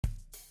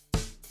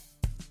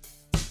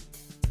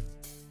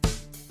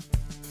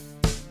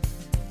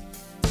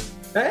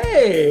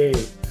Hey!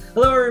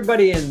 Hello,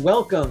 everybody, and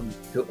welcome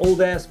to Old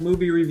Ass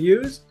Movie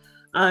Reviews.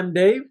 I'm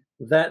Dave,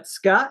 that's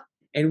Scott,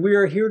 and we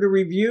are here to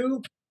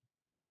review.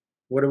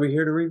 What are we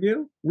here to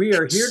review? We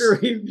are here to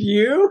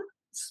review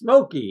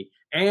Smokey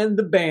and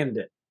the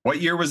Bandit. What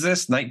year was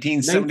this?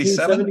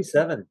 1977?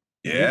 1977.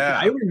 Yeah.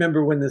 I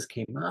remember when this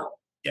came out.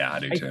 Yeah,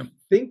 I do too.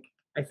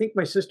 I think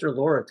my sister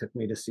Laura took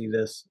me to see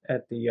this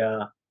at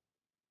the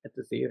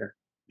theater.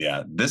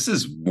 Yeah, this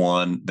is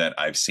one that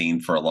I've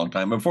seen for a long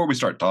time. Before we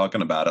start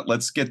talking about it,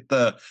 let's get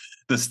the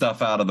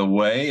stuff out of the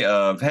way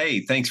of, hey,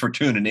 thanks for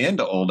tuning in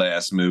to Old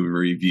Ass Movie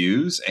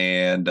Reviews.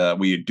 And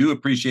we do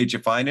appreciate you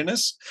finding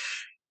us.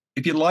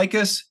 If you like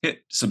us,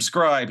 hit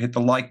subscribe, hit the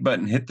like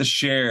button, hit the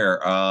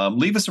share.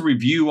 Leave us a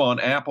review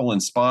on Apple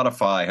and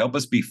Spotify. Help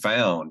us be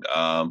found.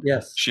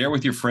 Yes. Share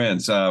with your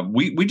friends.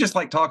 We just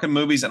like talking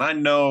movies, and I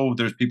know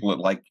there's people that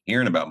like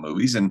hearing about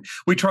movies, and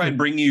we try and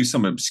bring you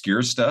some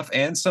obscure stuff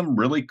and some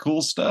really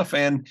cool stuff,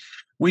 and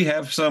we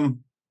have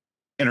some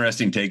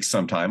interesting takes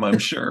sometime, I'm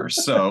sure.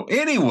 So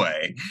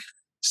anyway,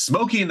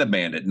 Smokey and the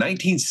Bandit,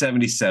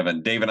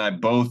 1977. Dave and I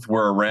both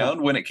were around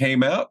when it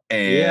came out,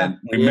 and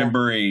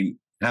remembering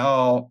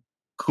how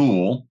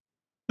cool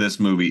this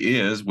movie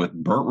is with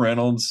Burt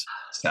Reynolds,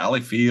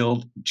 Sally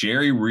Field,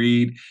 Jerry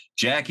Reed,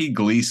 Jackie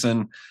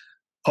Gleason.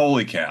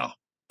 Holy cow.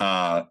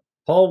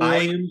 Paul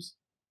Williams.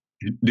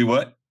 Do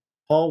what?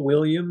 Paul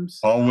Williams.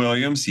 Paul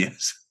Williams,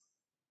 yes.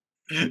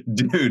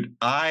 Dude,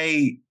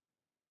 I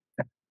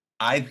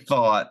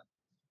thought,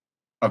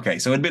 okay,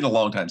 so it'd been a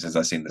long time since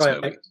I've seen this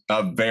movie.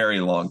 A very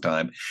long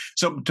time.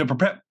 So to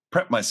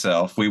prep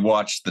myself, we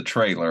watched the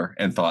trailer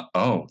and thought,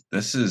 oh,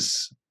 this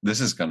is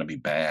going to be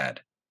bad.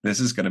 This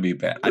is going to be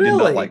bad. Really? I did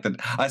not like that.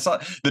 I saw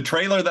the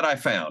trailer that I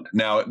found.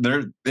 Now,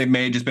 it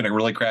may have just been a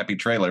really crappy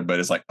trailer, but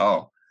it's like,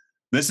 oh,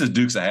 this is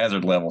Dukes of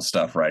Hazzard level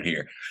stuff right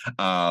here.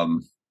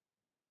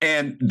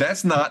 And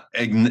that's not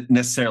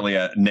necessarily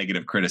a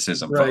negative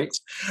criticism,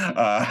 folks.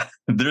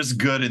 There's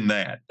good in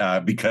that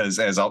because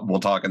we'll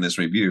talk in this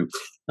review.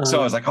 So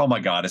I was like, oh my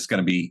God, it's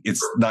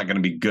not going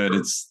to be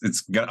good.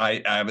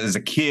 I as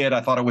a kid,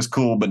 I thought it was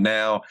cool, but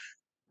now.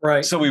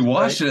 Right. So we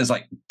watched it and it's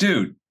like,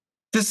 dude,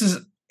 this is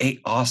an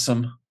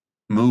awesome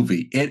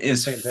movie. It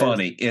is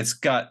funny. It's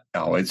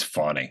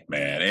funny,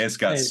 man. It's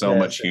got so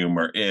much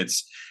humor.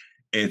 It's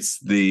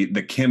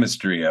the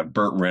chemistry of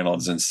Burt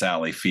Reynolds and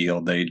Sally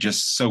Field. They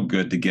just so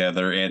good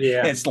together. And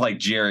it's like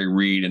Jerry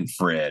Reed and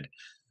Fred.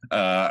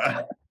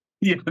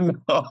 You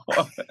know.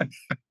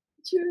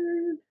 Jerry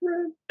and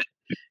Fred.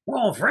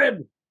 Oh,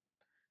 Fred.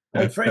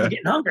 Old Fred's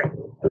getting hungry.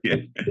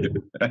 Eat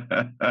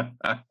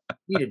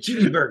a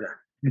cheeseburger.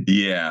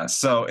 Yeah,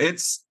 so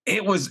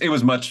it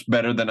was much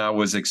better than I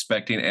was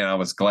expecting, and I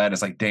was glad.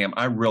 It's like, damn,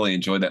 I really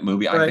enjoyed that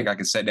movie. I think I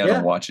could sit down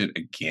and watch it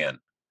again.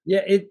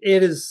 Yeah, it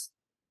is.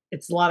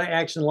 It's a lot of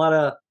action, a lot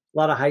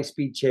of high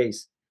speed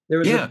chase. There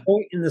was a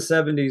point in the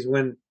 70s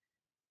when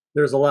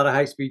there was a lot of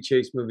high speed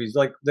chase movies,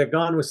 like the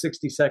Gone with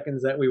 60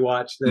 Seconds that we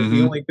watched. The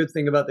only good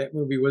thing about that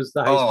movie was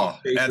the high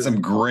speed chases. Had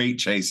some great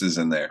chases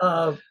in there.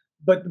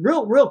 But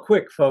real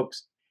quick,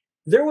 folks,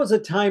 there was a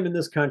time in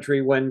this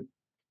country when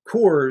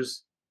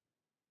Coors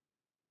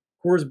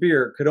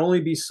beer could only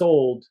be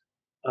sold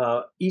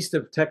east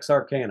of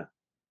Texarkana.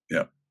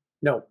 Yeah.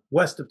 No,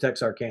 west of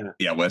Texarkana.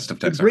 Yeah, west of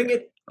Texarkana. To bring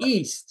it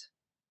east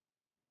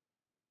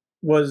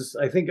was,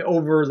 I think,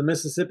 over the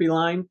Mississippi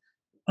line,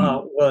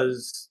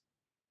 was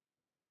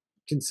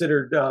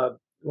considered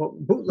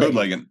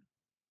bootlegging.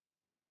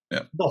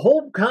 Yeah. The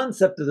whole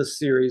concept of this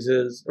series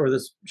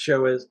this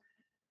show is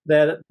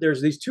that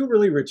there's these two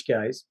really rich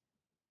guys,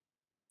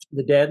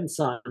 the dad and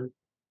son.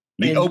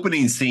 The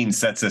opening scene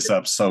sets this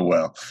up so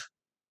well.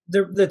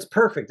 That's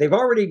perfect. They've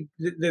already,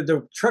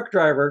 the truck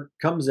driver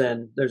comes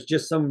in. There's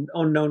just some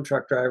unknown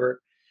truck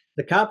driver.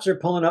 The cops are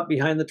pulling up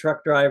behind the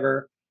truck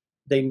driver.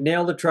 They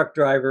nail the truck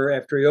driver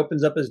after he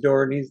opens up his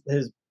door, and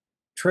his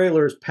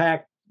trailer is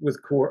packed with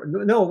Coors.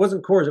 No, it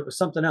wasn't Coors. It was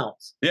something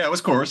else. Yeah, it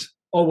was Coors.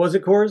 Oh, was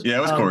it Coors? Yeah,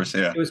 it was Coors.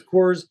 Yeah, it was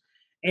Coors,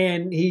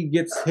 and he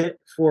gets hit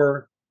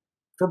for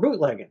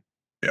bootlegging.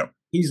 Yeah,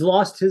 he's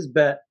lost his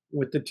bet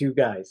with the two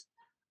guys.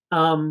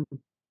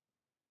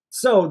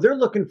 So they're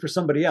looking for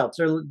somebody else.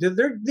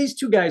 These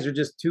two guys are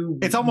just two.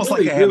 It's almost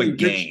like they have a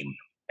game.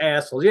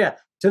 Assholes. Yeah.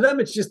 To them,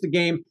 it's just a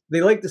game.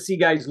 They like to see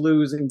guys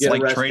lose and get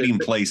arrested. It's like trading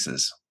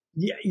places.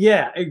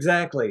 Yeah,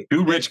 exactly.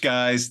 Two rich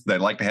guys that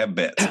like to have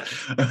bets.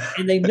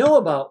 And they know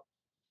about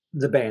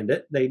the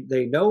Bandit.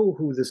 They know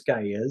who this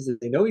guy is.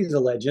 They know he's a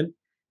legend.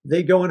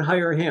 They go and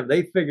hire him.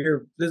 They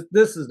figure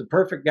this is the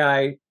perfect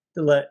guy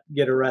to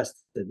get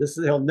arrested.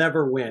 He'll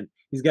never win.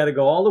 He's got to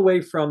go all the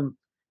way from,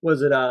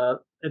 was it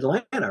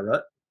Atlanta,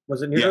 right?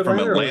 Was it near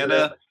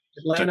Atlanta?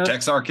 From Atlanta to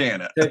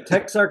Texarkana. To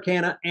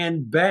Texarkana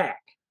and back.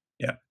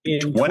 Yeah.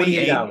 In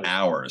 28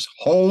 hours.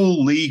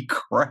 Holy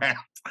crap.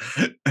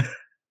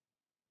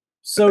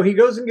 So he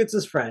goes and gets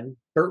his friend.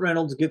 Burt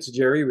Reynolds gets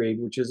Jerry Reed,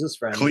 which is his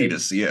friend.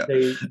 Cletus,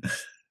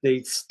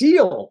 They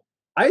steal.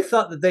 I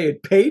thought that they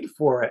had paid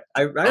for it.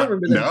 I remember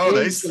them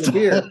paying for the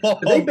beer.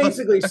 But they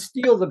basically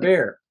steal the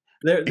beer.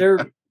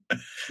 They're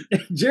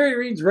Jerry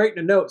Reed's writing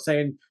a note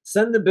saying,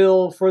 "Send the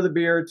bill for the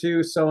beer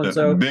to so and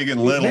so." Big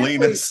and little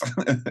Linus.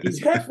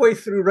 He's halfway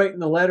through writing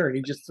the letter, and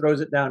he just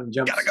throws it down and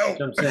Gotta go.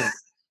 jumps in.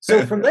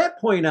 So from that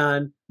point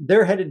on,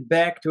 they're headed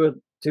back to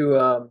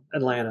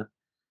Atlanta,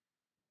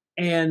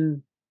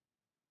 and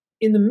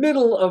in the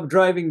middle of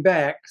driving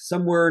back,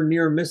 somewhere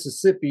near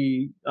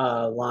Mississippi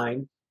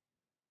line,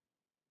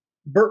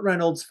 Burt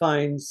Reynolds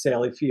finds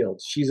Sally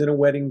Fields. She's in a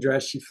wedding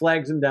dress. She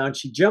flags him down.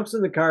 She jumps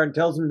in the car and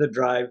tells him to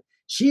drive.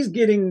 She's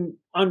getting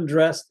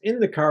undressed in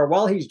the car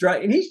while he's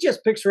driving, and he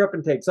just picks her up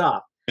and takes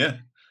off. Yeah.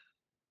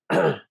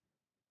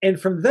 And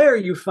from there,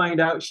 you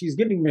find out she's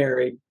getting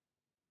married,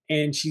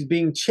 and she's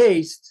being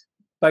chased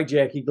by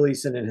Jackie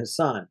Gleason and his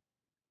son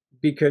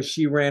because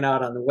she ran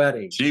out on the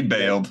wedding. She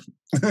bailed.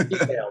 She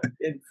bailed,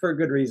 and for a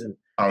good reason.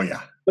 Oh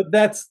yeah. But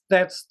that's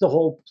the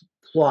whole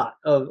plot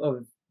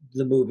of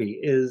the movie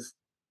is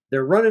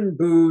they're running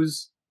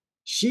booze.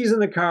 She's in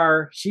the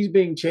car. She's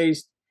being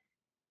chased.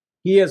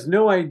 He has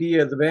no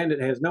idea. The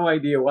bandit has no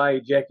idea why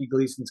Jackie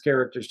Gleason's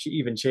character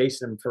even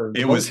chased him for.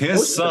 It was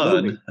his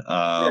son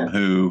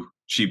who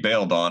she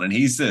bailed on, and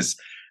he's this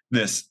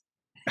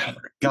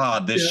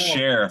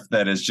sheriff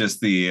that is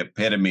just the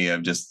epitome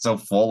of just so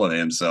full of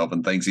himself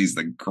and thinks he's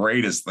the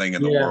greatest thing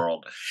in the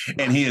world.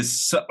 And he is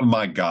so,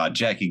 my God,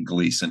 Jackie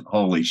Gleason,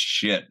 holy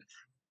shit.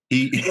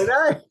 When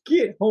I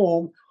get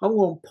home, I'm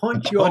going to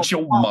punch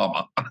your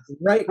mama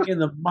right in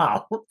the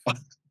mouth.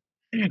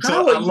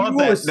 So I love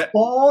that.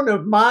 Spawn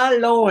of my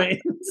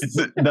loins.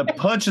 The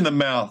punch in the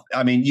mouth.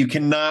 I mean, you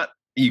cannot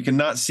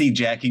see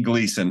Jackie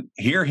Gleason,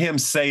 hear him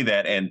say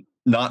that, and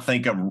not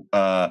think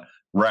of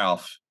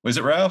Ralph. Was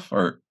it Ralph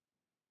or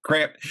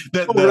Cramp?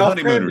 The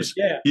Honeymooners.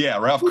 Cramden, yeah,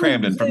 Ralph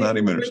Cramden from the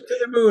Honeymooners. To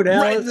the moon,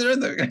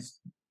 Alice.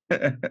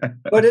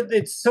 But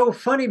it's so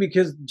funny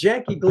because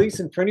Jackie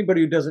Gleason, for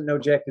anybody who doesn't know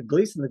Jackie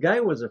Gleason, the guy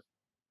was a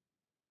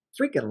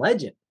freaking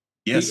legend.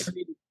 Yes.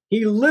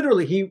 He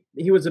literally,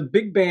 he was a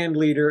big band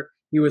leader.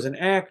 He was an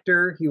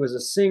actor. He was a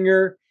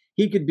singer.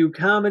 He could do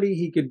comedy.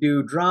 He could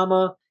do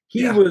drama.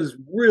 He was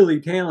really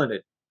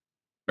talented.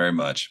 Very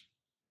much.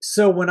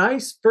 So when I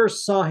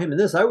first saw him in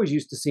this, I was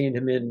used to seeing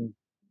him in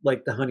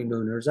like the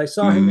Honeymooners. I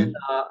saw him in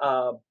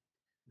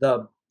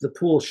the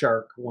Pool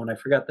Shark one. I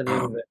forgot the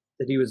name of it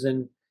that he was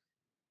in.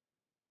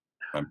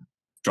 I'm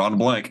drawing a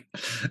blank.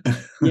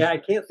 Yeah, I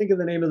can't think of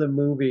the name of the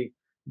movie,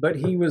 but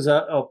he was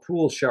a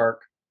pool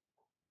shark.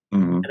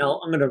 And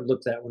I'm going to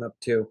look that one up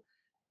too.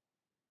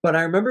 But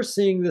I remember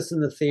seeing this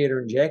in the theater,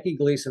 and Jackie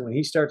Gleason, when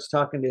he starts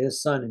talking to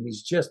his son and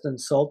he's just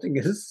insulting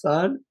his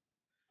son,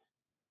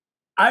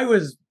 I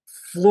was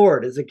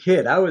floored as a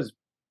kid. I was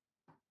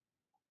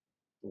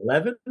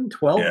 11,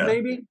 12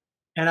 maybe,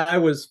 and I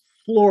was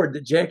floored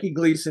that Jackie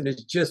Gleason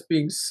is just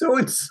being so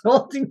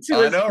insulting to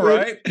his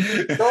right?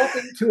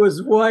 Insulting to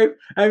his wife.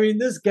 I mean,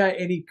 this guy,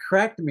 and he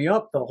cracked me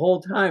up the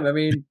whole time. I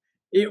mean,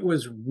 it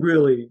was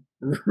really,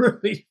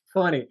 really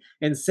funny.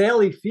 And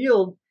Sally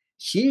Field,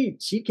 she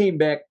came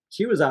back.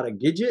 She was out of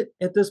Gidget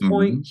at this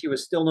point. She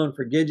was still known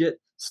for Gidget,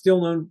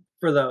 still known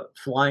for the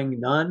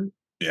Flying Nun.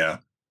 Yeah.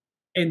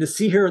 And to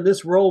see her in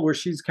this role where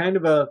she's kind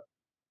of a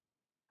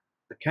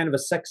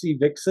sexy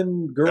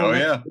vixen girl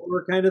next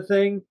door kind of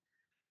thing.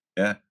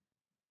 Yeah.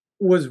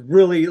 Was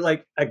really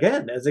like,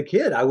 again, as a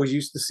kid, I was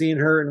used to seeing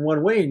her in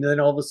one way. And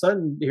then all of a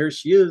sudden, here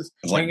she is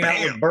hanging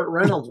out with Burt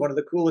Reynolds, one of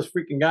the coolest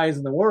freaking guys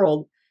in the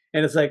world.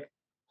 And it's like,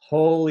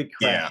 holy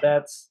crap,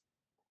 that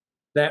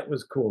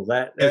was cool.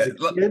 That as a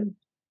kid.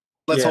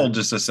 Let's hold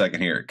just a second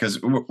here,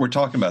 because we're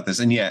talking about this.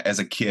 And as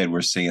a kid,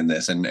 we're seeing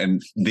this.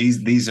 And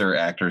these are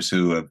actors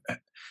who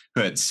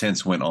had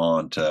since went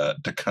on to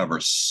cover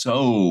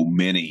so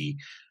many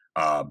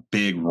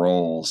big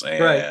roles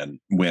and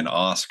win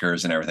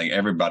Oscars and everything.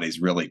 Everybody's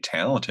really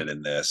talented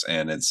in this.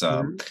 And it's,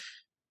 I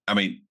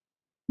mean,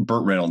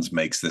 Burt Reynolds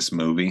makes this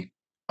movie.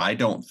 I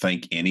don't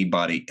think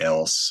anybody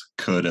else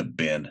could have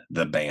been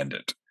the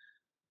Bandit,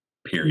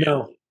 period.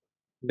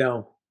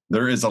 No.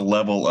 There is a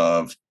level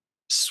of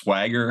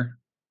swagger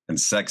and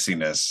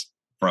sexiness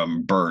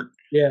from Burt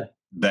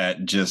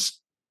that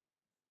just,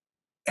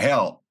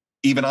 hell,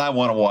 even I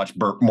want to watch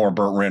more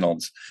Burt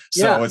Reynolds.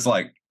 So it's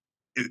like,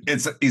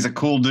 he's a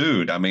cool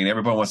dude. I mean,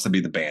 everyone wants to be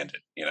the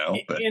Bandit, you know.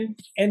 But.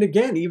 And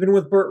again, even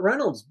with Burt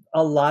Reynolds,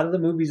 a lot of the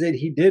movies that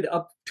he did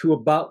up to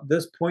about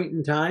this point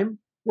in time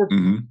were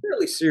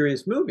really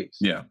serious movies.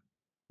 Yeah,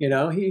 you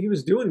know, he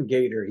was doing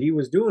Gator, he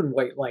was doing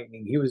White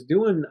Lightning, he was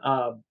doing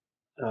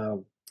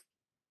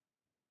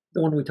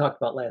the one we talked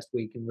about last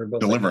week, and we're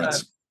both Deliverance.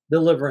 Like,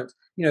 Deliverance.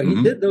 You know,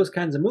 he did those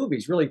kinds of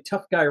movies, really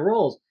tough guy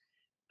roles.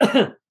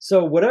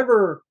 So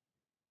whatever,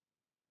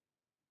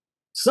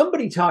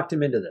 somebody talked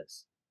him into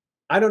this.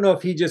 I don't know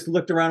if he just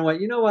looked around and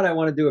went, you know what, I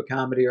want to do a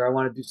comedy, or I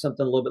want to do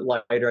something a little bit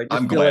lighter.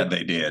 I'm glad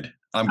they did.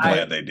 I'm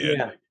glad they did.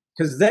 Yeah,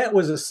 because that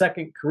was a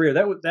second career.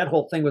 That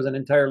whole thing was an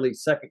entirely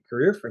second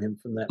career for him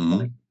from that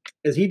point.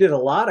 Because he did a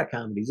lot of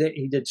comedies.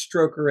 He did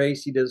Stroker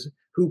Ace. He does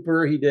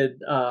Hooper. He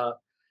did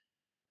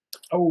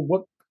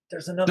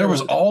there's another. There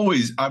was one.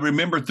 always, I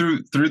remember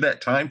through that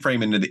time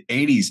frame into the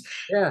 80s.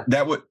 Yeah,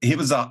 he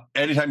was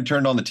anytime you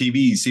turned on the TV,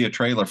 you see a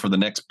trailer for the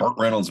next Burt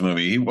Reynolds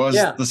movie. He was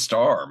the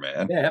star,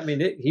 man. Yeah, I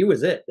mean, he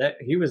was it.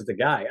 He was the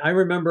guy. I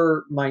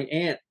remember my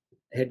aunt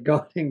had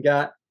gone and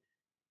got,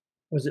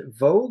 was it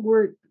Vogue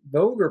or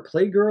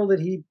Playgirl that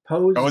he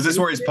posed? Oh, is this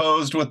where he's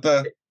posed with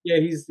the? Yeah,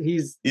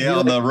 he's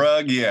on the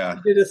rug. Yeah,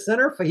 he did a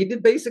centerfold. He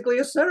did basically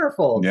a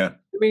centerfold. Yeah,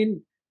 I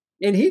mean,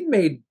 and he'd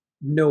made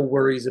no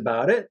worries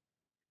about it.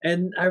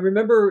 And I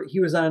remember he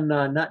was on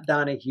not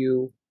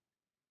Donahue.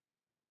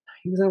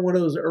 He was on one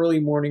of those early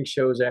morning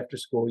shows after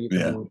school.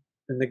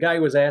 And the guy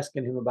was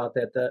asking him about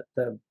that.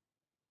 The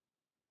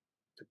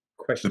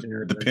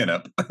questioner, the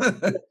pinup.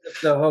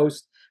 The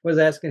host was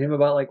asking him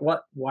about, like,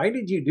 why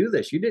did you do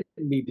this? You didn't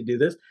need to do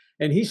this.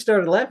 And he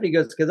started laughing. He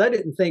goes, because I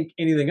didn't think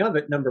anything of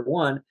it, number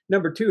one.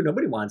 Number two,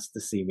 nobody wants to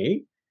see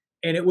me.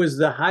 And it was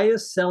the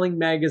highest selling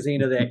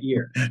magazine of that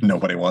year.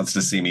 Nobody wants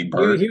to see me,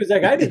 Bert. He was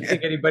like, I didn't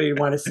think anybody would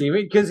want to see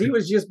me, because he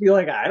was just be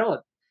like,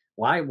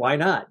 why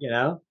not?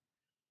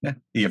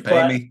 You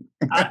pay me?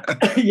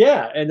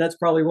 Yeah. And that's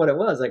probably what it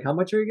was. Like, how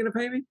much are you going to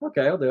pay me?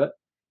 Okay, I'll do it.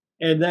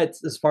 And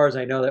that's, as far as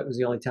I know, that was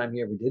the only time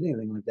he ever did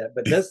anything like that.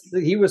 But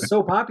he was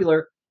so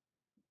popular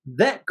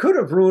that could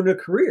have ruined a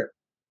career.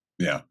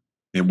 Yeah,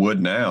 it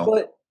would now.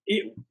 But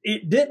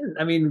it didn't.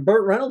 I mean,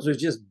 Burt Reynolds was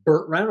just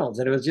Burt Reynolds,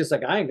 and it was just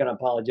like, I ain't gonna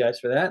apologize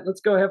for that.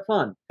 Let's go have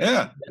fun.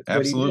 Yeah,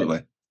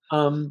 absolutely.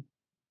 And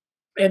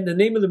the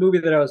name of the movie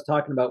that I was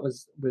talking about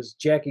was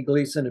Jackie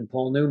Gleason and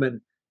Paul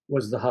Newman,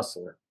 was The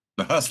Hustler.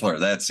 The Hustler,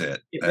 that's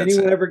it. If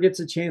anyone ever gets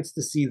a chance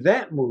to see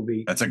that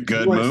movie, that's a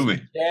good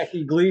movie.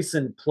 Jackie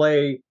Gleason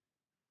play,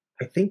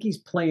 I think he's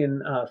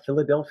playing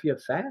Philadelphia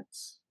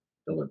Fats.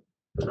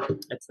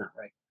 That's not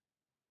right.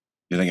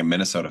 You're thinking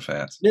Minnesota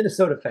Fats.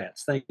 Minnesota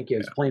Fats. Thank you.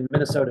 He's playing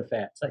Minnesota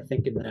Fats, I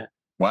think, in that.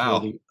 Wow.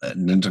 movie.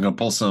 And then going to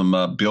pull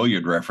some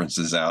billiard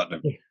references out.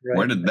 Right.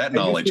 Where did that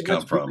knowledge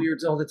come from?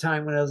 Billiards all the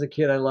time when I was a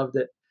kid. I loved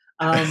it.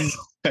 I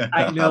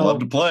know. I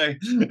love to play.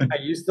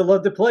 I used to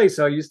love to play,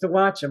 so I used to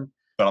watch them.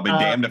 But I'll be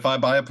damned if I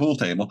buy a pool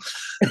table.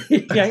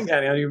 Yeah, I ain't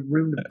got any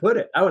room to put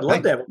it. I would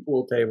love to have a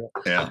pool table.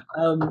 Yeah.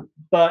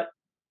 But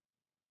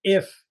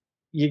if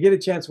you get a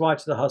chance to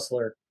watch The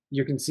Hustler,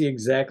 you can see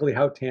exactly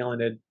how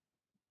talented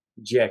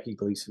Jackie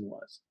Gleason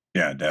was.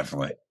 Yeah,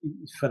 definitely.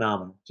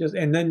 Phenomenal.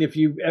 And then if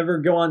you ever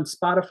go on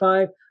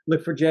Spotify,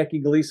 look for Jackie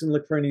Gleason,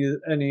 look for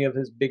any of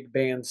his big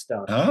band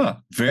stuff.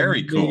 Ah,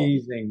 very cool.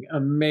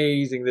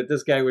 Amazing that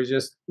this guy was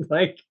just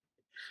like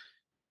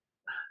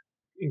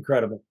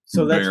incredible.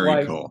 So that's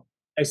why cool.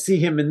 I see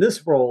him in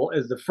this role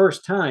as the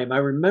first time. I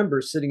remember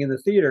sitting in the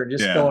theater and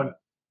just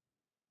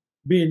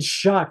being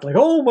shocked, like,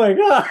 oh my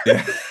God,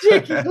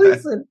 Jackie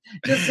Gleason.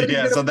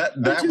 So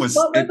that was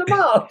in the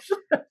mouth.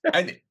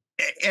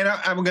 And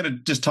I'm going to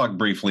just talk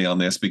briefly on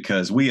this,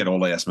 because we at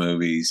Old Ass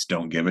Movies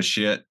don't give a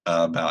shit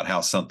about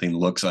how something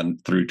looks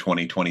through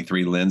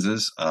 2023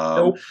 lenses.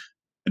 Nope.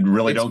 And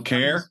really don't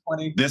care.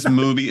 This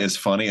movie is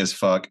funny as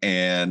fuck.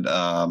 And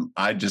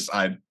there's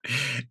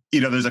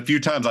a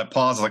few times I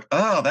pause like,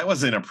 oh, that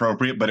was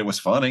inappropriate, but it was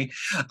funny.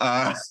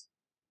 There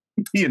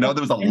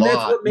was a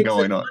lot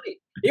going on. Funny.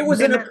 It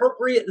was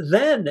inappropriate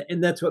then,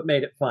 and that's what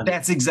made it fun.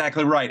 That's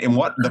exactly right. And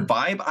what the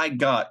vibe I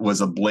got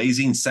was a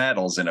Blazing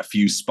Saddles in a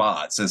few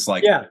spots. It's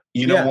like,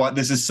 what?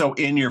 This is so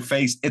in your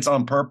face. It's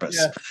on purpose.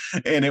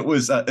 Yeah. And it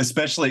was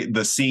especially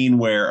the scene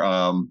where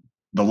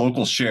the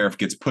local sheriff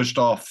gets pushed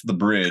off the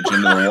bridge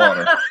into the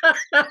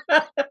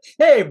water.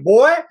 Hey,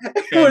 boy.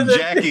 And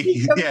Jackie,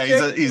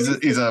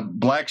 he's a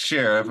black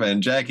sheriff,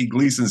 and Jackie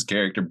Gleason's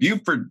character,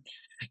 Buford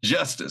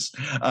Justice.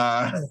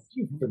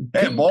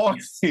 Hey, boy.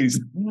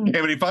 And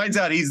when he finds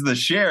out he's the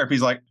sheriff,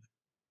 he's like,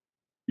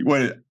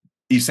 "What?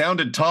 He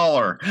sounded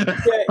taller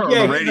on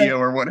the radio,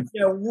 or what?"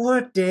 Yeah,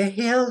 what the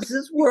hell is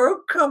this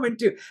world coming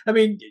to? I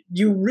mean,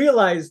 you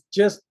realize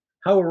just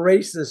how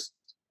racist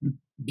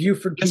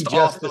Buford P. Justice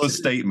off those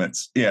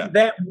statements. Yeah,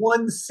 that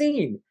one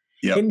scene.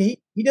 Yeah, and he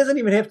doesn't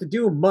even have to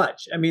do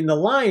much. I mean, the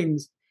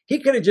lines, he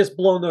could have just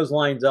blown those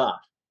lines off,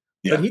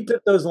 but he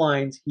took those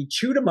lines, he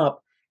chewed them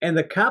up. And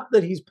the cop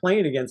that he's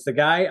playing against, the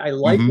guy, I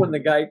like when the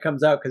guy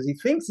comes out, because he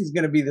thinks he's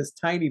going to be this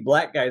tiny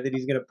black guy that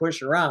he's going to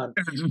push around.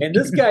 And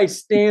this guy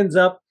stands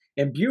up,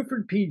 and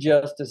Buford P.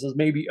 Justice is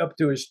maybe up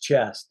to his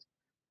chest.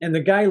 And the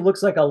guy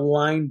looks like a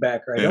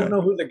linebacker. I don't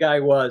know who the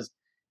guy was,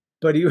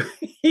 but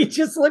he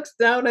just looks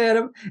down at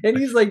him, and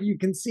he's like, you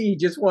can see he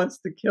just wants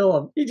to kill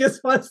him. He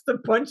just wants to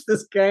punch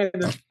this guy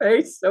in the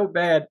face so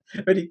bad,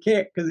 but he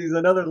can't, because he's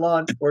another law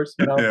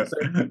enforcement officer.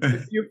 And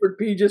Buford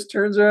P. just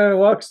turns around and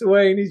walks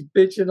away, and he's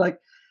bitching like,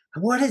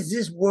 what is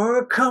this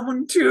world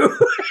coming to?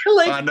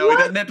 I know, he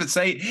doesn't have to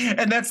say,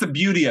 and that's the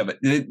beauty of it.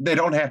 They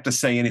don't have to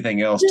say anything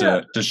else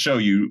to show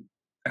you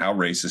how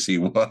racist he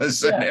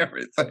was and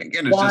everything.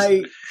 And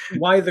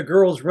why the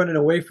girl's running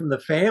away from the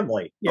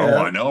family?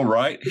 I know,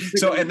 right?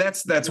 So, and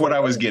that's what I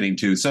was getting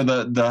to. So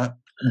the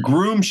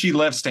groom she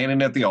left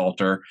standing at the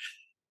altar,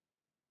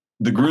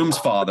 the groom's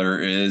father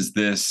is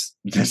this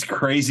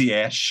crazy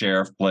ass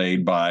sheriff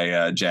played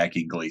by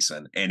Jackie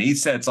Gleason, and he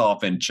sets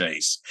off in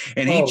chase,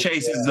 and he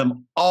chases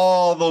them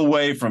all the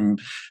way from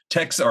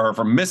Texas or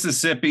from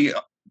Mississippi.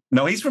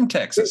 No, he's from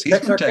Texas. He's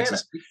from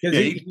Texas. Yeah,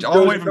 he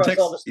all the way from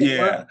Texas.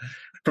 Yeah,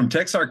 from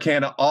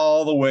Texarkana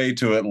all the way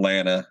to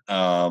Atlanta,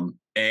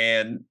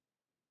 and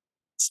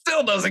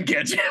still doesn't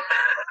get you.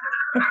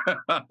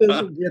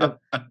 Doesn't get him.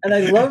 And I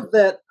love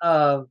that.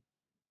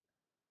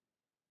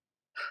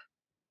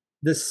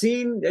 The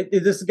scene,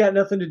 this has got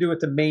nothing to do with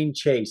the main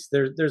chase.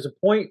 There's a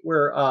point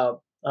where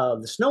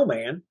the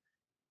snowman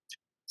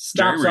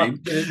stops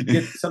up to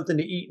get something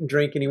to eat and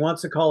drink, and he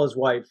wants to call his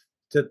wife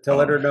to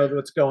let her know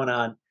what's going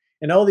on.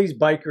 And all these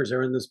bikers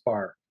are in this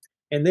bar,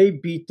 and they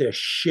beat the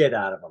shit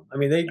out of him. I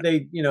mean,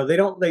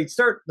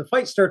 the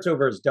fight starts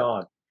over his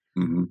dog,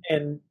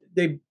 and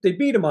they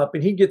beat him up,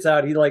 and he gets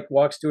out. He like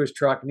walks to his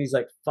truck, and he's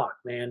like, "Fuck,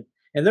 man!"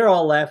 And they're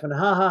all laughing,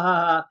 ha ha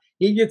ha ha.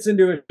 He gets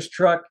into his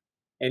truck,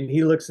 and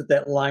he looks at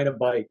that line of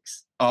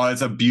bikes. Oh,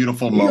 it's a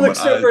beautiful moment. He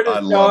looks over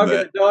at his dog, and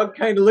the dog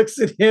kind of looks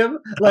at him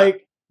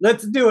like,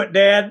 "Let's do it,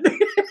 Dad."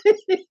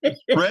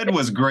 Fred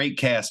was great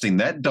casting.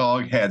 That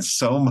dog had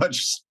so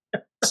much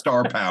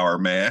star power,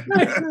 man.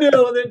 I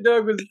know, that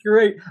dog was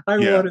great. I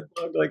want a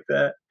dog like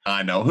that.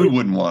 I know. Who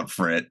wouldn't want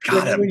Fred?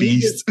 God, a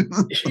beast.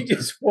 He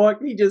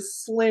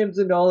just slams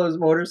into all those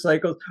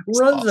motorcycles,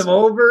 runs them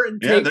over, and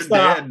takes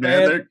off. Dead,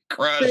 man. They're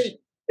crushed.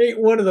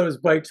 Ain't one of those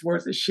bikes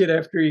worth a shit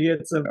after he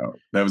hits them. No,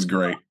 that was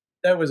great.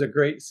 That was a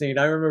great scene.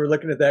 I remember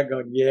looking at that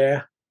going,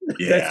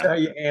 that's how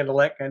you handle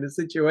that kind of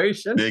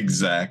situation.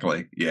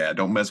 Exactly. Yeah,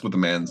 don't mess with a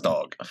man's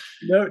dog.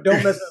 No,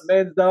 don't mess with a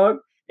man's dog.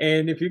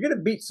 And if you're going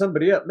to beat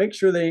somebody up, make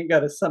sure they ain't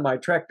got a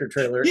semi-tractor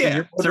trailer.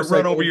 Yeah, to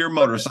run over your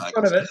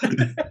motorcycle.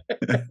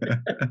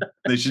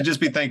 They should just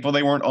be thankful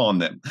they weren't on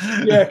them.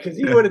 Yeah, because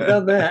he would have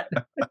done that.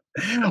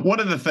 One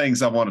of the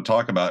things I want to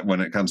talk about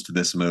when it comes to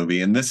this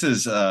movie, and this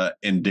is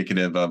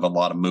indicative of a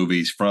lot of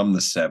movies from the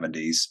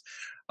 70s,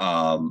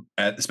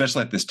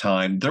 especially at this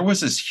time, there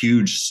was this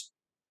huge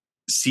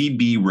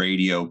CB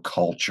radio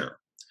culture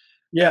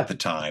at the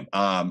time.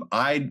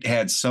 I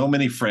had so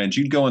many friends.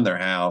 You'd go in their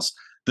house,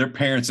 their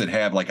parents would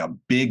have like a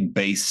big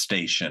base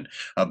station,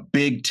 a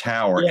big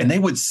tower, and they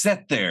would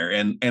sit there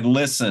and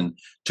listen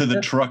to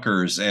the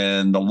truckers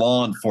and the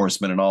law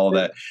enforcement and all of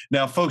that.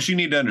 Now, folks, you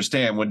need to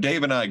understand, when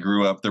Dave and I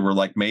grew up, there were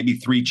like maybe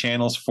 3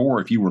 channels, 4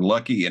 if you were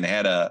lucky, and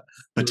had a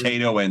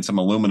potato and some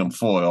aluminum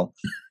foil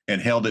and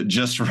held it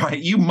just right.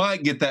 You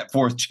might get that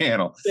 4th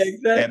channel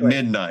at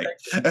midnight.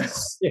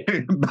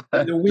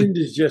 The wind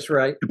is just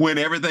right. When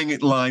everything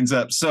lines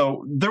up.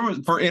 So there was,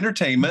 for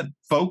entertainment,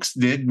 folks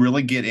did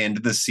really get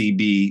into the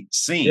CB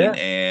scene.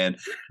 And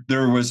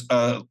there was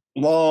a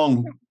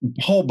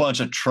whole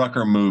bunch of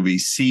trucker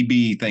movies,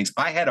 CB things.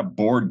 I had a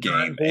board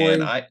game,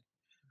 and I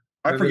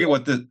forget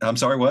what I'm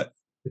sorry, what?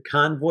 The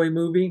Convoy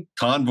movie?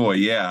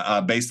 Convoy,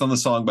 based on the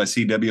song by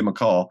C.W.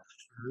 McCall.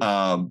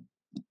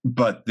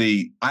 But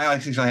I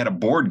actually had a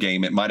board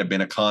game. It might have been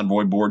a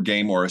Convoy board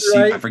game or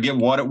I forget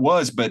what it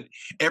was, but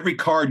every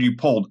card you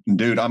pulled,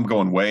 dude, I'm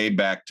going way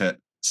back to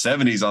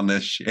 70s on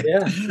this shit.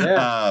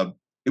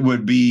 It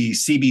would be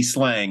CB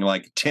slang,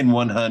 like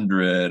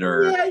 10-100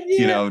 or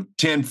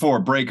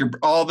 10-4 breaker,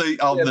 all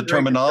the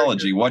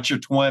terminology. What's your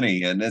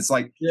 20? And it's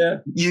like,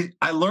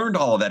 I learned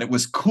all of that. It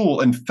was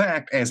cool. In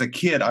fact, as a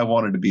kid, I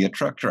wanted to be a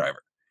truck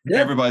driver.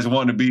 Everybody's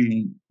wanting to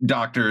be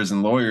doctors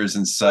and lawyers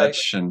and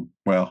such. And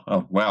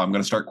I'm going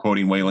to start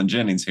quoting Waylon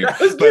Jennings here.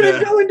 I was going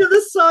to go into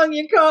the song.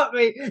 You caught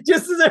me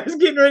just as I was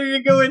getting ready to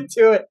go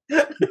into it.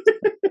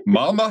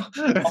 Mama.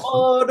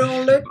 Oh,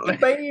 don't let the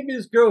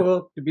babies grow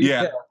up to be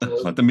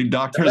let them be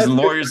doctors and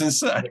lawyers and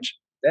such.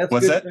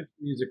 What's good country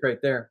music right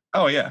there.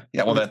 Oh, yeah.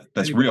 Yeah, well,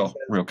 that's real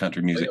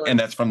country music. And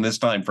that's from this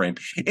time frame.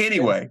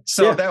 Anyway,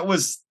 so that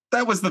was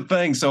the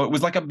thing. So it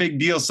was like a big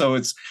deal. So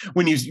it's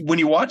when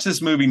you watch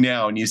this movie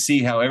now and you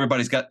see how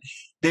everybody's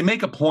they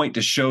make a point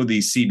to show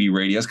these CB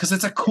radios because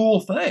it's a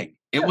cool thing.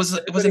 It was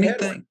a neat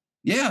thing.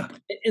 Yeah.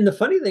 And the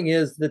funny thing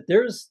is that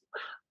there's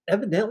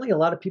evidently a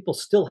lot of people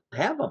still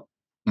have them.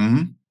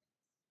 Mm-hmm.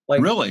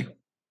 Like, really?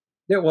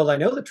 Yeah. Well, I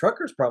know the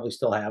truckers probably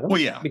still have them.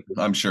 Well, yeah,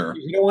 I'm sure.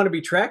 You don't want to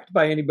be tracked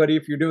by anybody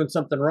if you're doing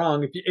something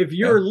wrong. If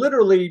you're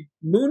literally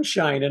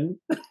moonshining,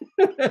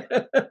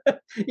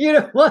 you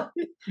don't want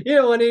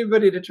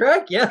anybody to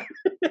track you.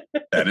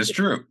 That is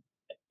true.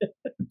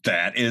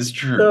 That is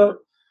true.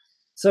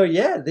 So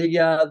yeah,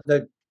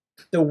 the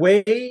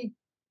way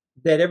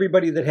that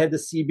everybody that had the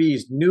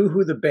CBs knew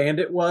who the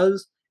Bandit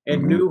was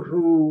and knew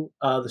who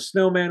the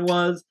Snowman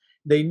was.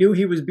 They knew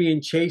he was being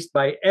chased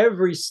by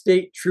every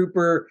state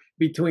trooper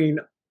between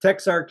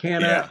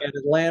Texarkana and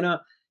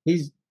Atlanta.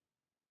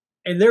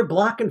 And they're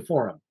blocking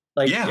for him.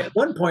 Like at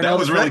one point, that all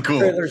was the really cool.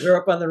 trailers are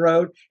up on the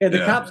road, and the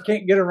cops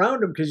can't get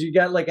around them because you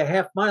got like a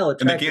half mile of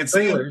tractor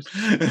trailers.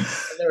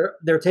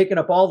 They're taking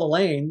up all the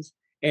lanes,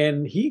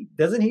 and he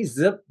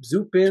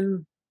zoop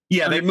in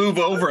Yeah, they move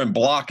over and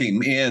block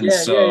him in,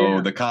 so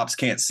the cops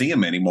can't see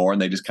him anymore,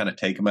 and they just kind of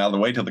take him out of the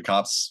way till the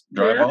cops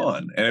drive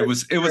on. And it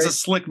was a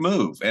slick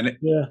move. And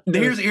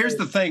here's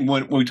the thing: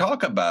 when we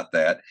talk about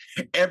that,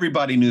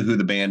 everybody knew who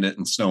the Bandit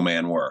and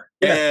Snowman were.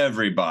 Yeah.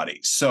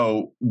 Everybody.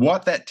 So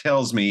what that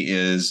tells me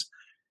is,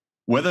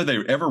 whether they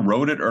ever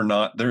wrote it or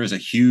not, there is a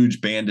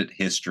huge Bandit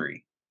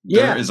history.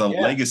 There is a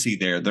legacy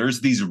there. There's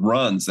these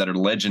runs that are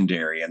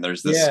legendary, and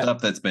there's this stuff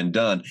that's been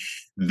done.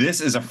 This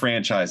is a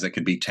franchise that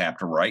could be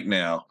tapped right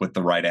now with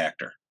the right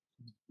actor.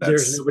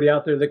 There's nobody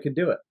out there that could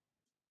do it.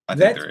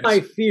 That's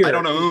my fear. I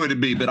don't know who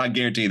it'd be, but I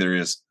guarantee there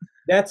is.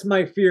 That's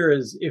my fear,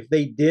 is if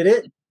they did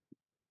it,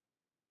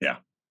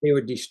 they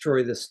would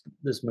destroy this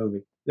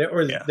movie.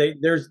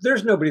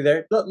 There's nobody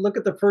there. Look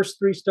at the first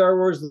 3 Star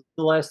Wars,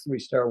 the last 3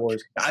 Star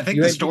Wars. I think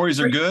the stories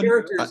are good.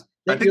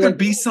 I think there'd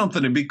be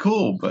something. It'd be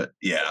cool, but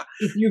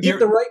if you get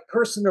the right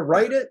person to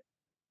write it,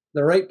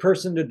 the right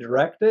person to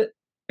direct it,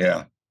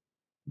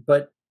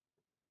 but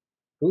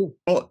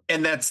well,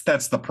 and that's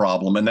the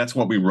problem, and that's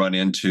what we run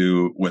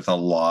into with a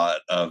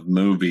lot of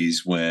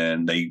movies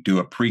when they do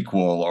a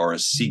prequel or a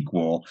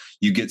sequel.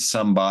 You get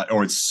somebody,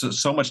 or it's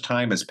so much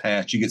time has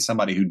passed, you get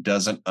somebody who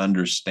doesn't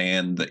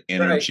understand the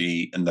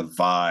energy and the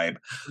vibe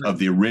of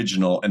the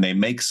original, and they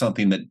make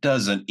something that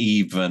doesn't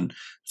even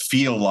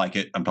feel like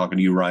it. I'm talking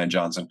to you, Ryan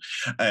Johnson,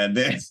 and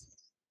then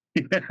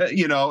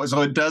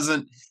so it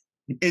doesn't.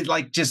 It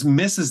like just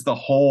misses the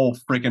whole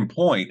freaking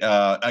point.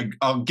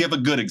 I'll give a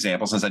good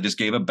example, since I just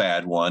gave a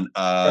bad one.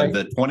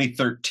 The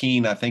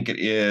 2013, I think it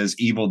is,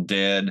 Evil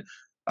Dead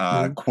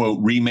quote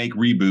remake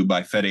reboot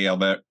by Fede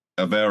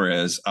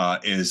Alvarez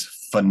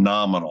is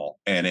phenomenal,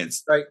 and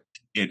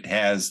it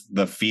has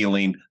the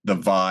feeling, the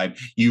vibe.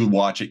 You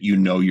watch it,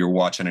 you're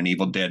watching an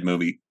Evil Dead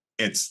movie.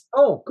 It's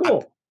cool.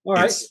 All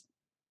right,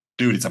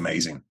 dude, it's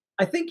amazing.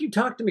 I think you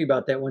talked to me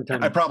about that one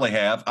time. I probably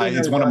have.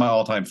 It's one of my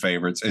all-time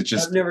favorites. It's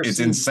just, it's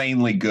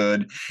insanely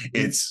good.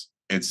 It's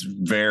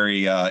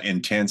very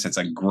intense. It's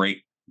a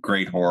great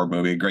horror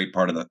movie, a great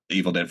part of the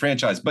Evil Dead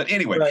franchise. But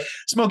anyway,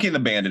 Smokey and the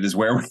Bandit is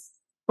where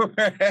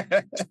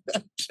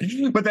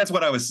but that's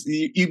what I was.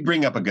 You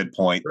bring up a good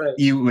point. Right.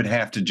 You would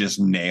have to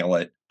just nail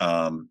it.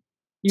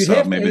 You'd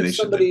have maybe to have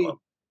somebody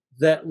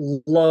that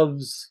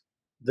loves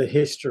the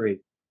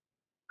history,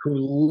 who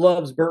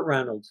loves Burt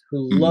Reynolds,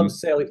 who loves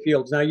Sally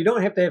Fields. Now, you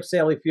don't have to have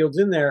Sally Fields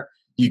in there,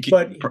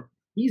 but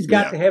he's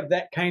got to have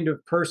that kind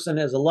of person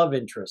as a love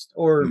interest,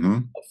 or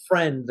a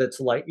friend that's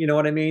like, you know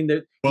what I mean?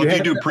 Well, if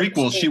you do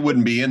prequels, she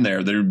wouldn't be in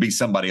there. There would be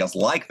somebody else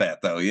like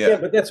that, though. Yeah,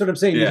 but that's what I'm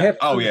saying. You have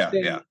to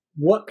understand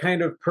what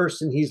kind of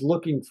person he's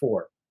looking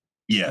for.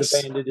 Yes.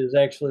 The Bandit is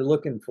actually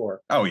looking for.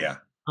 Oh, yeah.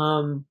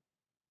 And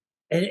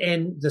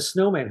the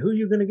Snowman, who are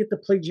you going to get to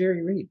play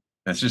Jerry Reed?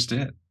 That's just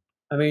it.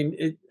 I mean,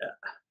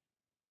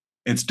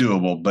 it's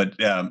doable, but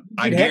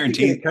I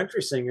guarantee a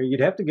country singer. You'd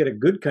have to get a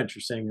good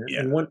country singer.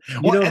 Yeah.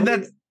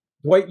 And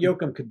Dwight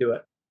Yoakam could do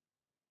it.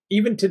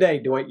 Even today,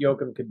 Dwight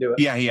Yoakam could do it.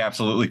 Yeah, he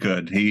absolutely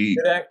could. He's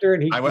a good actor,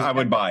 and I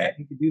would buy it.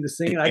 He could do the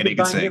singing. And he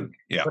could sing. Him.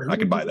 Yeah, I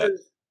could buy that.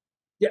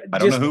 I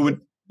don't know who would. A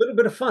little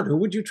bit of fun. Who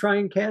would you try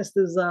and cast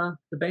as the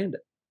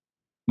Bandit?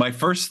 My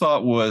first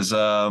thought was,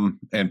 and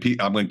I'm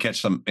going to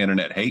catch some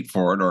internet hate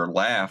for it or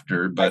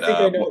laughter, but I think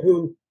I know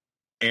who.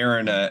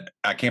 Aaron,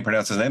 I can't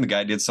pronounce his name. The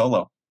guy did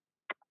Solo.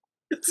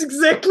 That's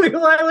exactly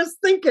who I was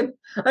thinking.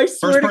 I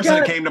swear First person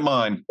that came to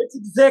mind. It's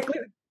exactly.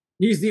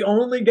 He's the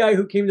only guy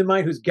who came to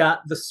mind who's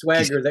got the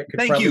swagger that could.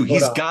 Thank you.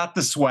 He's got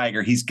the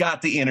swagger. He's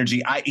got the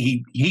energy.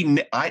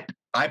 I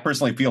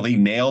personally feel he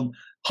nailed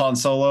Han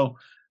Solo.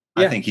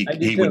 Yeah, I think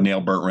he would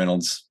nail Burt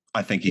Reynolds.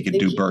 I think he could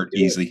do Burt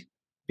easily,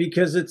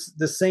 because it's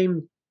the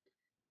same.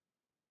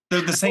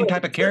 They're the same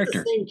type of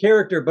character. The same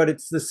character, but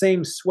it's the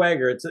same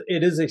swagger.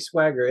 It is a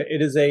swagger.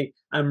 It is a.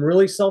 I'm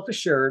really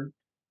self-assured,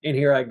 and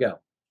here I go.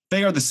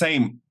 They are the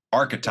same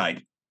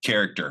archetype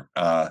character.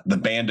 The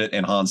Bandit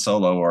and Han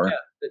Solo are.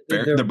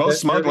 Yeah, they're both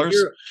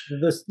smugglers.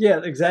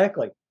 Yeah,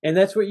 exactly. And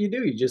that's what you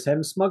do. You just have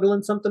him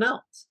smuggling something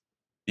else.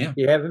 Yeah.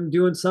 You have him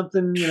doing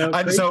something,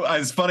 So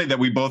it's funny that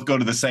we both go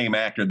to the same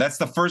actor. That's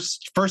the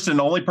first and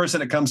only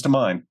person that comes to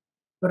mind.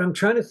 But I'm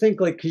trying to think,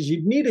 because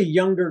you'd need a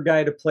younger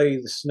guy to play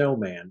the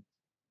Snowman.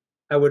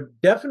 I would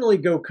definitely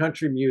go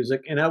country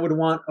music, and I would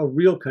want a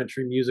real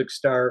country music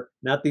star,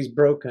 not these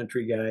bro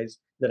country guys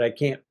that I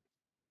can't.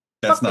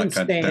 That's not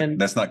country.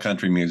 That's not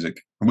country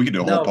music. We could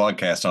do a whole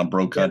podcast on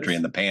bro country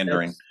and the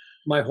pandering.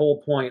 My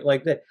whole point,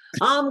 like that.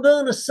 I'm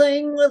gonna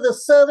sing with a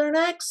Southern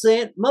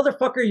accent,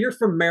 motherfucker. You're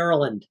from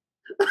Maryland.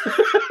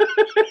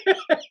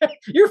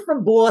 You're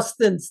from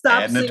Boston.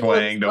 Stop. Adding the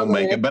twang, don't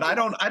make it. But I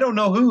don't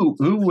know who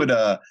would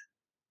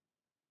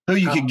who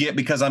you could get,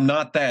 because I'm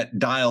not that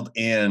dialed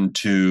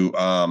into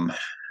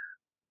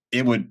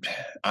it would.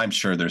 I'm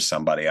sure there's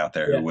somebody out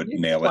there who would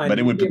nail it, but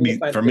it would be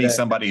for me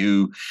somebody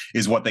who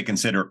is what they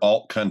consider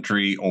alt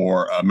country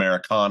or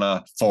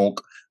Americana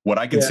folk, what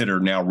I consider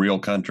now real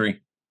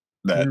country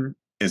that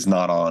is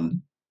not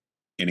on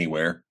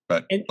anywhere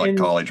but like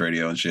college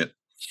radio and shit.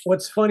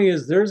 What's funny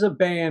is there's a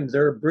band,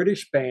 they're a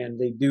British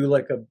band. They do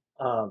like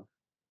a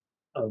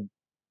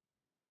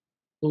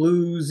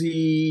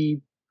bluesy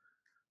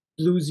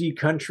bluesy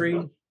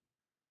country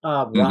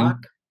Mm-hmm. rock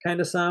kind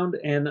of sound.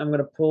 And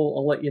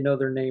I'll let you know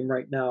their name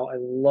right now. I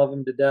love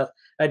them to death.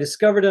 I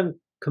discovered them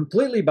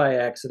completely by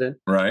accident.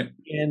 Right.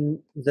 And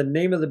the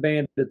name of the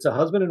band, it's a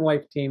husband and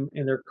wife team,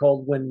 and they're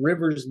called When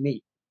Rivers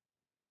Meet.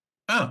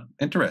 Oh,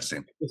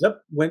 interesting. It's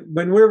up when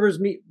rivers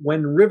meet.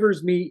 When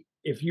rivers meet.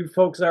 If you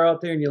folks are out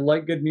there and you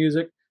like good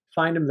music,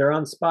 find them. They're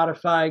on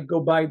Spotify.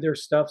 Go buy their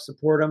stuff.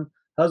 Support them.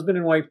 Husband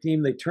and wife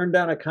team. They turned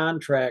down a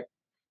contract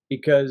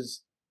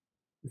because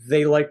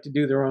they like to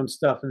do their own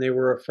stuff, and they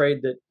were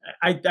afraid that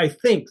I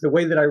think the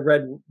way that I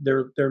read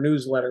their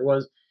newsletter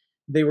was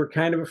they were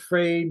kind of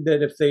afraid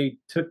that if they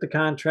took the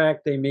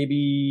contract, they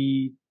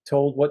maybe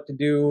told what to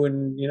do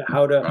and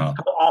how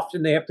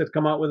often they have to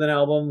come out with an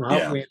album,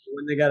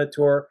 when they got a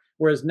tour.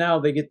 Whereas now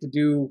they get to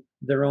do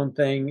their own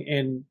thing,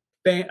 and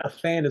a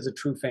fan is a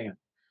true fan.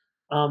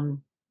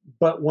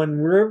 But when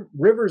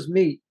rivers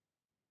meet,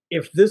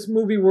 if this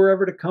movie were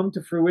ever to come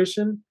to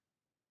fruition,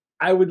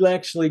 I would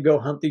actually go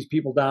hunt these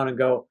people down and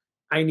go,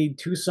 I need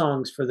 2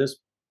 songs for this.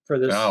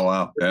 Oh,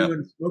 wow. We're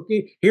doing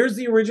Smokey. Here's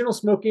the original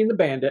Smokey and the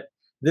Bandit.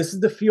 This is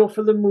the feel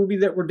for the movie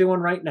that we're doing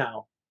right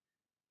now.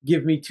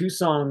 Give me 2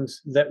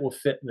 songs that will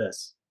fit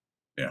this.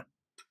 Yeah.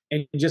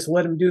 And just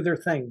let them do their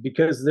thing,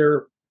 because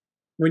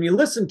when you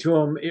listen to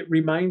them, it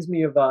reminds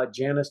me of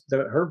Janis.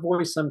 Her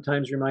voice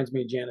sometimes reminds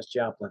me of Janis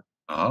Joplin.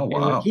 Oh,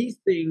 wow. And when he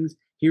sings,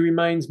 he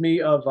reminds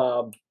me of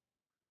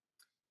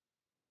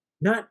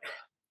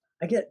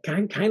I get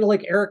kind of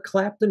like Eric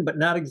Clapton, but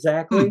not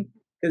exactly,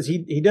 because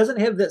he doesn't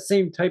have that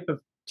same type of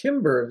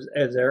timbre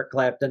as Eric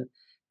Clapton,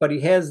 but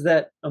he has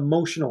that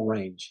emotional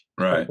range.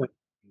 Right.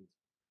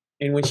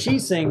 And when she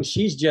sings,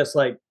 she's just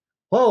like,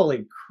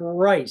 holy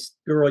Christ,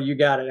 girl, you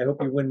got it. I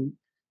hope you win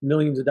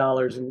millions of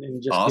dollars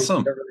and just awesome.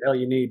 get whatever the hell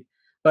you need.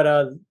 But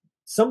I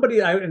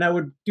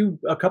would do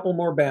a couple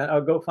more bands. I'll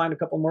go find a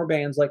couple more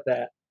bands like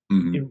that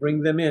and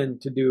bring them in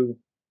to do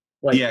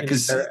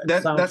because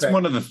that's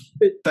one of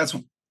that's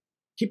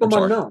keep them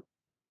unknown.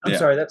 I'm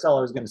sorry, that's all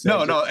I was going to say.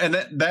 No, and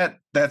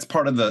that's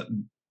part of the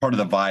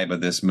vibe of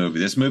this movie.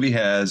 This movie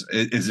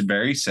is a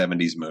very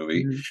 70s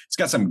movie. Mm-hmm. It's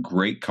got some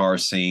great car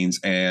scenes,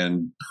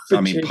 and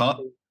I mean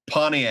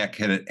Pontiac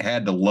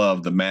had to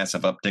love the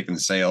massive uptick in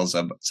sales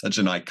of such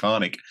an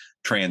iconic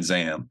Trans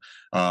Am.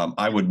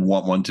 I would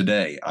want one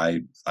today.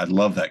 I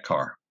love that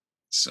car.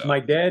 So my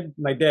dad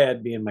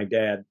being my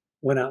dad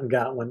went out and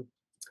got one.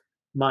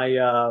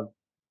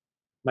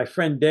 My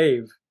friend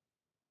Dave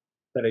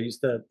that I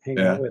used to hang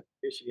out with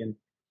in Michigan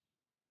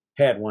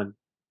had one.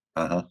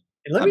 Uh-huh.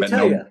 And let me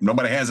tell you,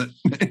 nobody has it.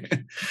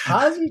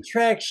 Aussie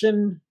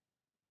traction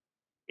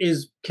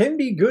can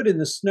be good in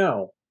the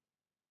snow.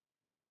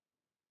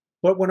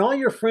 But when all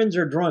your friends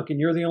are drunk and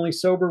you're the only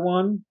sober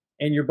one,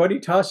 and your buddy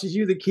tosses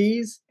you the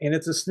keys and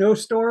it's a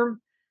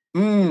snowstorm,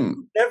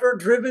 never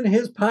driven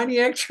his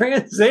Pontiac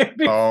Trans Am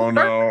before. Oh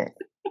no.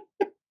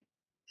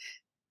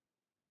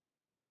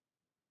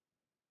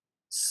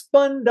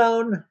 Spun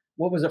down,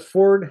 what was it,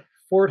 Ford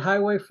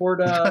Highway, Ford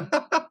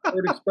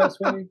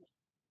Expressway,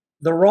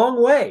 the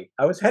wrong way.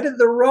 I was headed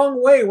the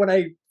wrong way when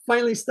I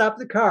finally stopped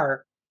the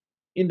car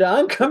into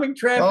oncoming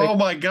traffic. Oh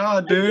my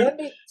God, dude.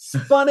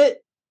 Spun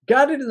it,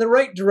 got it in the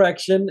right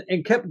direction,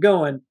 and kept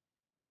going.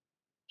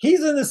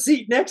 He's in the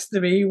seat next to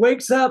me. He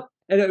wakes up,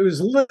 and it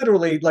was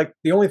literally like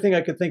the only thing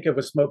I could think of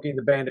was Smokey and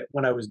the Bandit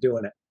when I was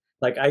doing it.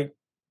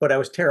 But I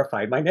was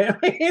terrified. My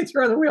hands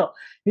were on the wheel.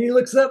 He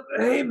looks up,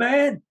 hey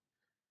man,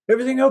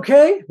 everything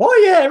okay?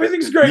 Oh yeah,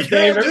 everything's great,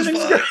 Dave.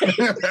 Everything's great.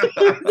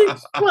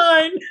 Everything's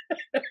fine.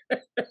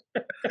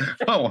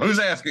 Oh, who's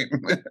asking?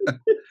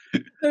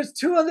 There's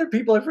 2 other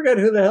people. I forgot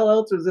who the hell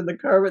else was in the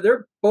car, but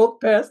they're both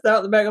passed out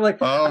in the back. I'm like,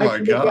 oh my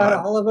God, got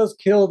all of us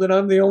killed, and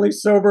I'm the only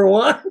sober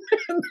one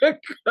in the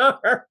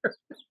car.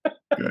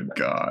 Good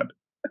God,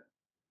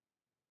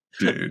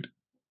 dude,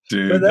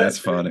 that's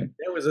funny.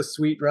 That was a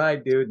sweet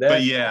ride, dude.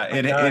 But yeah,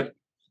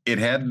 it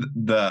had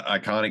the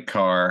iconic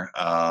car,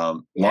 a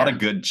lot of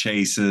good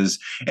chases.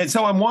 And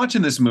so I'm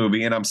watching this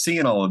movie and I'm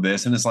seeing all of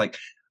this, and it's like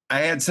I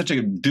had such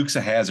a Dukes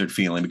of Hazzard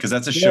feeling, because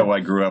that's a show I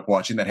grew up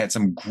watching that had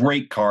some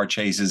great car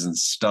chases and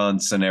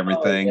stunts and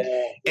everything,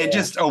 and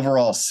just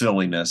overall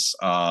silliness.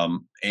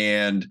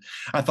 And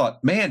I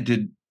thought, man,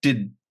 did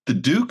the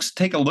Dukes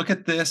take a look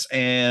at this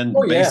and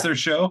base their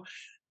show?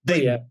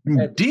 They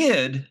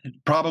did,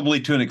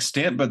 probably to an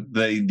extent, but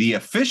the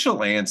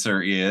official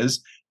answer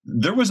is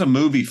there was a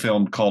movie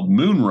filmed called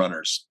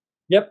Moonrunners.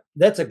 Yep,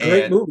 that's a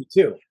great movie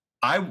too.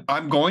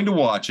 I'm going to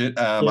watch it.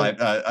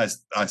 I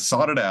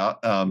sought it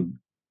out,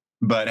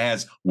 but it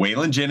has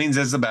Waylon Jennings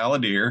as the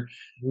balladeer,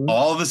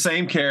 all the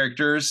same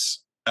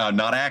characters,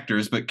 not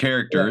actors, but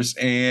characters,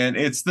 and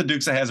it's the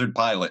Dukes of Hazzard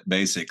pilot,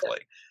 basically.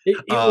 It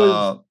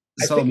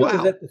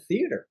was at the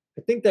theater.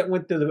 I think that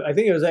went to I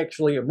think it was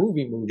actually a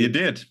movie. It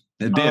did.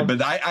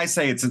 But I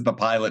say it's the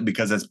pilot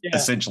because that's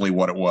essentially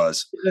what it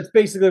was. That's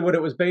basically what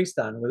it was based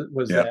on.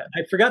 Was that?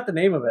 I forgot the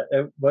name of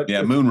it. But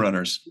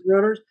Moonrunners.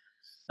 Moonrunners.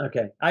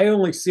 Okay, I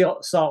only saw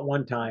it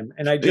one time,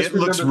 and it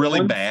looks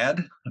really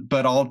bad,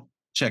 but I'll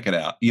check it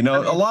out.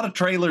 A lot of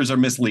trailers are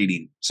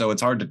misleading, so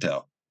it's hard to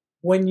tell.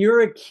 When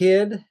you're a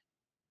kid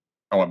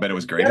Oh, I bet it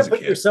was great You as gotta a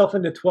put kid. yourself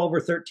into 12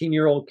 or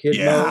 13-year-old kid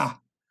mode. Yeah.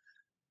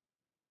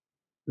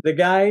 The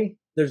guy,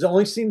 there's the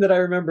only scene that I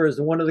remember is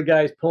one of the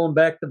guys pulling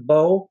back the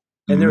bow,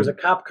 and there's a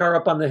cop car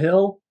up on the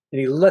hill, and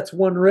he lets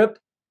one rip,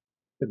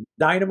 the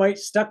dynamite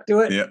stuck to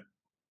it. Yeah.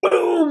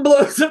 Boom,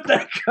 blows up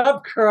that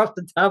cop car off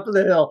the top of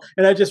the hill.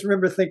 And I just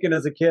remember thinking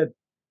as a kid,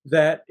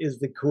 that is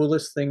the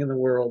coolest thing in the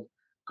world.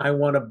 I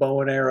want a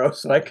bow and arrow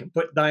so I can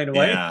put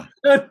dynamite. Yeah.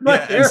 Yeah.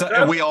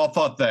 And we all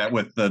thought that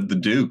with the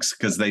Dukes,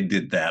 because they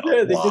did that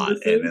a lot.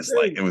 And it's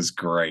like, it was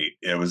great.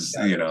 It was,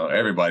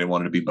 everybody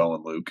wanted to be Bo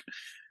and Luke.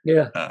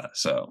 Yeah.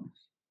 So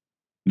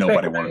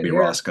nobody wanted to be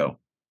Roscoe.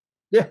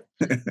 Yeah.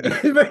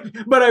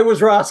 But I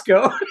was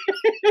Roscoe.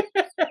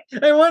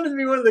 I wanted to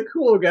be one of the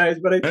cool guys,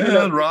 but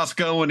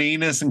Roscoe and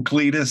Enos and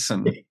Cletus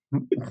and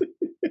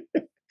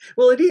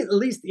well, at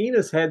least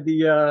Enos had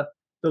the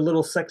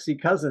little sexy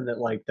cousin that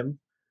liked him.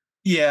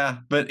 Yeah,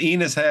 but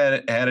Enos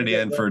had it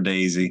in for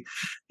Daisy,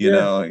 you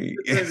know.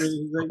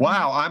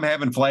 Wow, I'm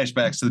having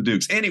flashbacks to the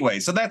Dukes. Anyway,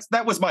 so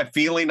that was my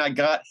feeling I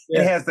got.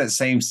 Yeah. It has that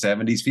same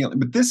 70s feeling,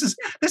 but this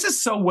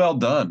is so well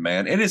done,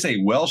 man. It is a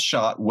well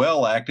shot,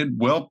 well acted,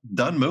 well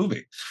done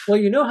movie. Well,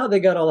 you know how they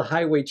got all the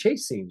highway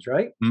chase scenes,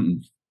 right?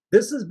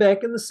 This is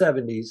back in the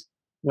 70s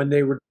when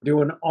they were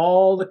doing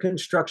all the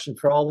construction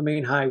for all the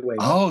main highways.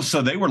 Oh,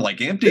 so they were like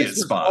empty at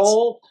spots.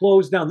 All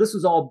closed down. This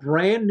was all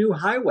brand new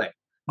highway.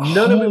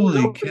 None of it was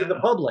open to the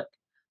public.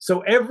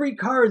 So every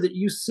car that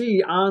you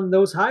see on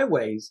those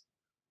highways,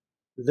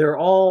 they're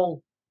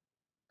all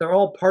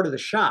part of the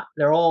shot.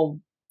 They're all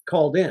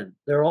called in.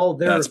 They're all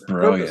there. That's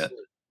brilliant.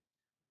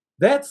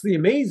 That's the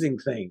amazing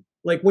thing.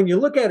 Like when you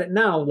look at it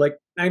now, like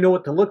I know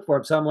what to look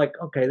for. So I'm like,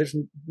 okay, there's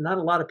not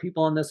a lot of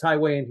people on this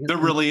highway. In there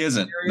really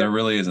isn't. There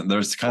really isn't.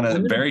 There's kind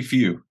of very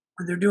few.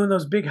 When they're doing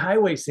those big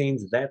highway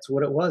scenes, that's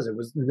what it was. It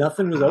was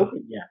nothing was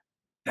open yet.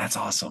 That's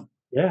awesome.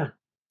 Yeah.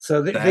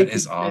 So that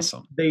is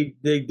awesome. They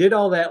did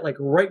all that like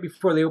right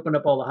before they opened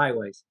up all the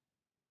highways.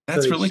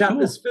 That's really shot cool.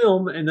 This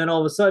film, and then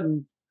all of a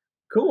sudden,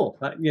 cool.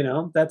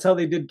 That's how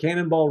they did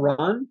Cannonball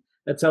Run.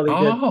 That's how they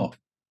did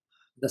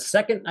the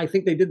second. I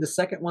think they did the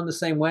second one the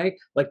same way.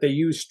 Like they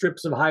used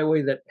strips of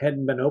highway that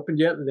hadn't been opened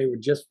yet that they were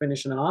just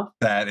finishing off.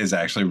 That is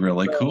actually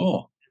really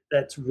cool.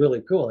 That's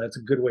really cool. That's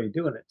a good way of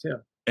doing it too.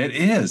 It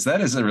is. That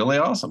is really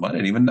awesome. I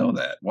didn't even know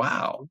that.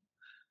 Wow.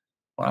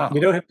 Wow.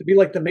 You don't have to be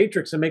like the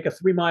Matrix and make a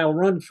 3-mile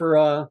run for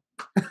of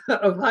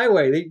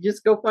highway. They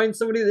just go find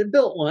somebody that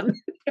built one.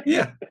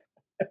 Yeah.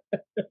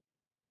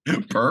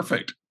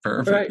 Perfect.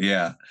 Right.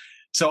 Yeah.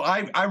 So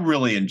I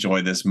really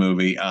enjoy this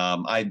movie.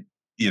 I'll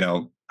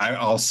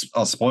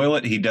spoil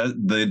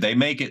it. They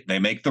make it. They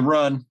make the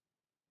run.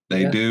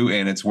 They do,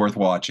 and it's worth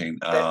watching.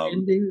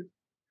 The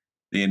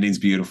ending's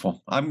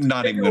beautiful. I'm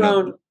not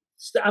gonna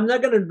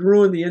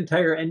ruin the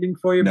entire ending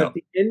for you, but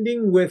the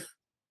ending with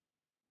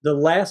the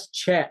last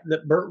chat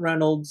that Burt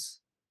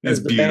Reynolds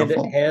as the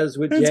Bandit has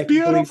with Jackie. It's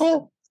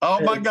beautiful. Oh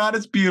my God,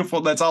 it's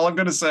beautiful. That's all I'm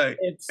going to say.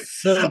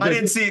 It's so good. I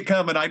didn't see it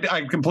coming.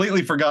 I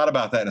completely forgot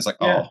about that. And it's like,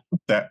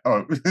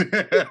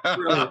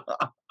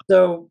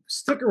 So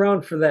stick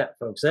around for that,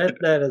 folks.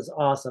 That is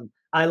awesome.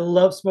 I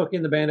love Smokey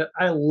and the Bandit.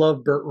 I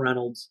love Burt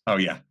Reynolds. Oh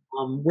yeah.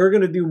 We're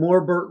going to do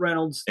more Burt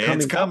Reynolds.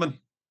 It's coming.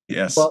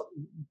 Yes.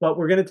 But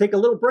we're going to take a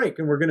little break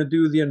and we're going to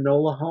do the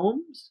Enola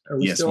Holmes.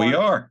 Yes, we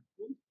are.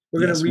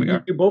 We're going to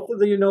review both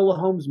of the Enola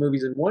Holmes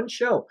movies in one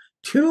show.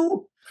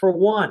 2 for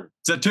 1.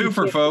 It's a 2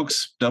 for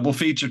folks. Double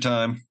feature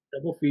time.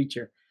 Double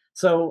feature.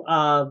 So,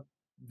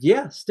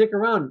 stick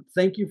around.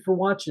 Thank you for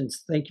watching.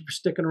 Thank you for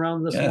sticking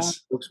around this long,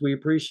 folks. We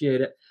appreciate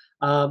it.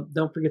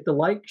 Don't forget to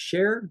like,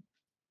 share,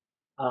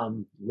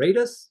 rate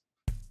us.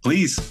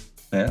 Please.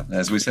 Yeah,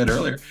 as we said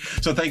earlier.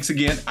 So thanks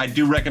again. I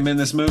do recommend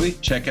this movie.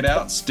 Check it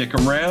out. Stick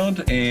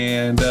around.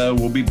 And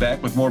we'll be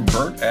back with more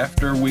Burt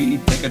after we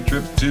take a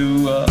trip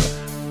to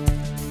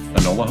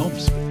Enola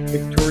Holmes.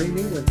 Victorian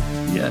England.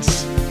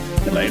 Yes.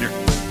 Later.